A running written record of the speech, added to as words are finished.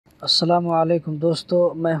السلام علیکم دوستو،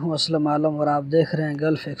 میں ہوں اسلم عالم اور آپ دیکھ رہے ہیں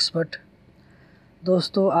گلف ایکسپرٹ۔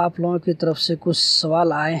 دوستو، آپ لوگوں کی طرف سے کچھ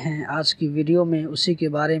سوال آئے ہیں، آج کی ویڈیو میں اسی کے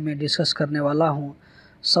بارے میں ڈسکس کرنے والا ہوں۔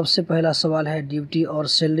 سب سے پہلا سوال ہے ڈیوٹی اور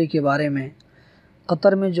سیلری کے بارے میں۔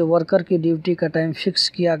 قطر میں جو ورکر کی ڈیوٹی کا ٹائم فکس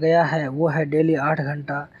کیا گیا ہے وہ ہے ڈیلی 8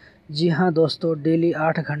 گھنٹہ۔ جی ہاں دوستو، ڈیلی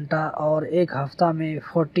 8 گھنٹہ اور ایک ہفتہ میں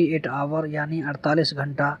 48 آور یعنی 48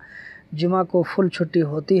 گھنٹہ۔ جمعہ کو فل چھٹی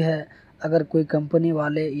ہوتی ہے۔ اگر کوئی کمپنی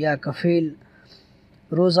والے یا کفیل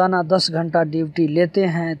روزانہ 10 گھنٹہ ڈیوٹی لیتے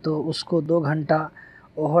ہیں تو اس کو 2 گھنٹہ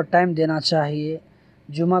اوور ٹائم دینا چاہیے۔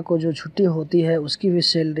 جمعہ کو جو چھٹی ہوتی ہے اس کی بھی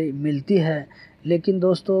سیلری ملتی ہے، لیکن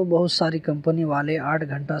دوستو بہت ساری کمپنی والے 8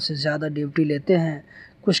 گھنٹہ سے زیادہ ڈیوٹی لیتے ہیں۔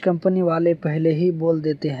 کچھ کمپنی والے پہلے ہی بول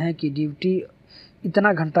دیتے ہیں کہ ڈیوٹی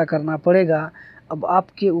اتنا گھنٹہ کرنا پڑے گا۔ اب آپ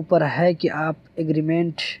کے اوپر ہے کہ آپ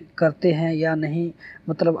ایگریمنٹ کرتے ہیں یا نہیں،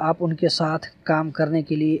 مطلب آپ ان کے ساتھ کام کرنے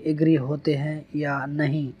کے لیے ایگری ہوتے ہیں یا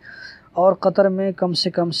نہیں۔ اور قطر میں کم سے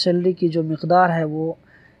کم سیلری کی جو مقدار ہے وہ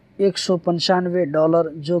 $195،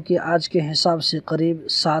 جو کہ آج کے حساب سے قریب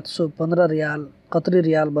 715 ریال قطری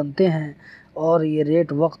ریال بنتے ہیں، اور یہ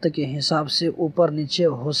ریٹ وقت کے حساب سے اوپر نیچے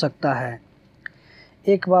ہو سکتا ہے۔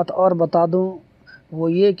 ایک بات اور بتا دوں،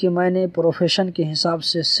 وہ یہ کہ میں نے پروفیشن کے حساب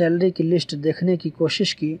سے سیلری کی لسٹ دیکھنے کی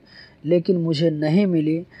کوشش کی لیکن مجھے نہیں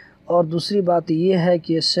ملی۔ اور دوسری بات یہ ہے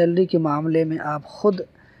کہ سیلری کے معاملے میں آپ خود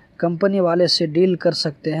کمپنی والے سے ڈیل کر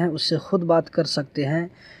سکتے ہیں، اس سے خود بات کر سکتے ہیں۔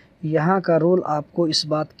 یہاں کا رول آپ کو اس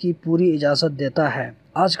بات کی پوری اجازت دیتا ہے۔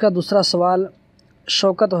 آج کا دوسرا سوال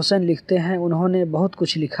شوکت حسین لکھتے ہیں، انہوں نے بہت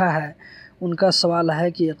کچھ لکھا ہے۔ ان کا سوال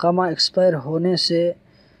ہے کہ اقامہ ایکسپائر ہونے سے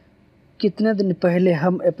کتنے دن پہلے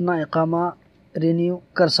ہم اپنا اقامہ رینیو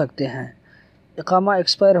کر سکتے ہیں؟ اقامہ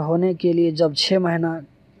ایکسپائر ہونے کے لیے جب 6 مہینہ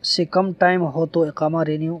سے کم ٹائم ہو تو اقامہ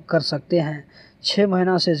رینیو کر سکتے ہیں۔ 6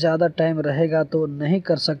 مہینہ سے زیادہ ٹائم رہے گا تو نہیں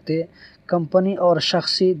کر سکتے۔ کمپنی اور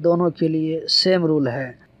شخصی دونوں کے لیے سیم رول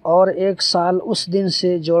ہے، اور 1 سال اس دن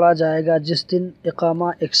سے جوڑا جائے گا جس دن اقامہ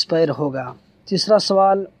ایکسپائر ہوگا۔ تیسرا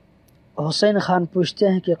سوال حسین خان پوچھتے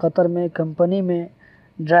ہیں کہ قطر میں کمپنی میں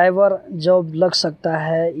ڈرائیور جاب لگ سکتا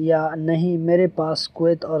ہے یا نہیں؟ میرے پاس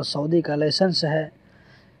کویت اور سعودی کا لائسنس ہے۔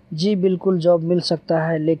 جی بالکل جاب مل سکتا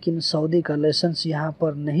ہے، لیکن سعودی کا لائسنس یہاں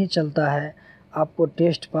پر نہیں چلتا ہے۔ آپ کو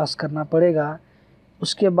ٹیسٹ پاس کرنا پڑے گا،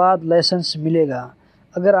 اس کے بعد لائسنس ملے گا۔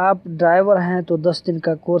 اگر آپ ڈرائیور ہیں تو 10 دن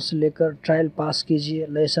کا کورس لے کر ٹرائل پاس کیجئے،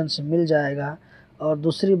 لائسنس مل جائے گا۔ اور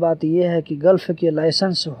دوسری بات یہ ہے کہ گلف کے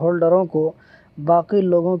لائسنس ہولڈروں کو باقی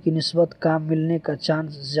لوگوں کی نسبت کام ملنے کا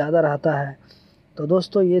چانس زیادہ رہتا ہے۔ تو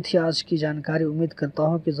دوستو یہ تھی آج کی جانکاری، امید کرتا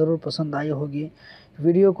ہوں کہ ضرور پسند آئی ہوگی۔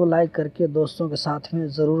 ویڈیو کو لائک کر کے دوستوں کے ساتھ میں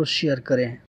ضرور شیئر کریں۔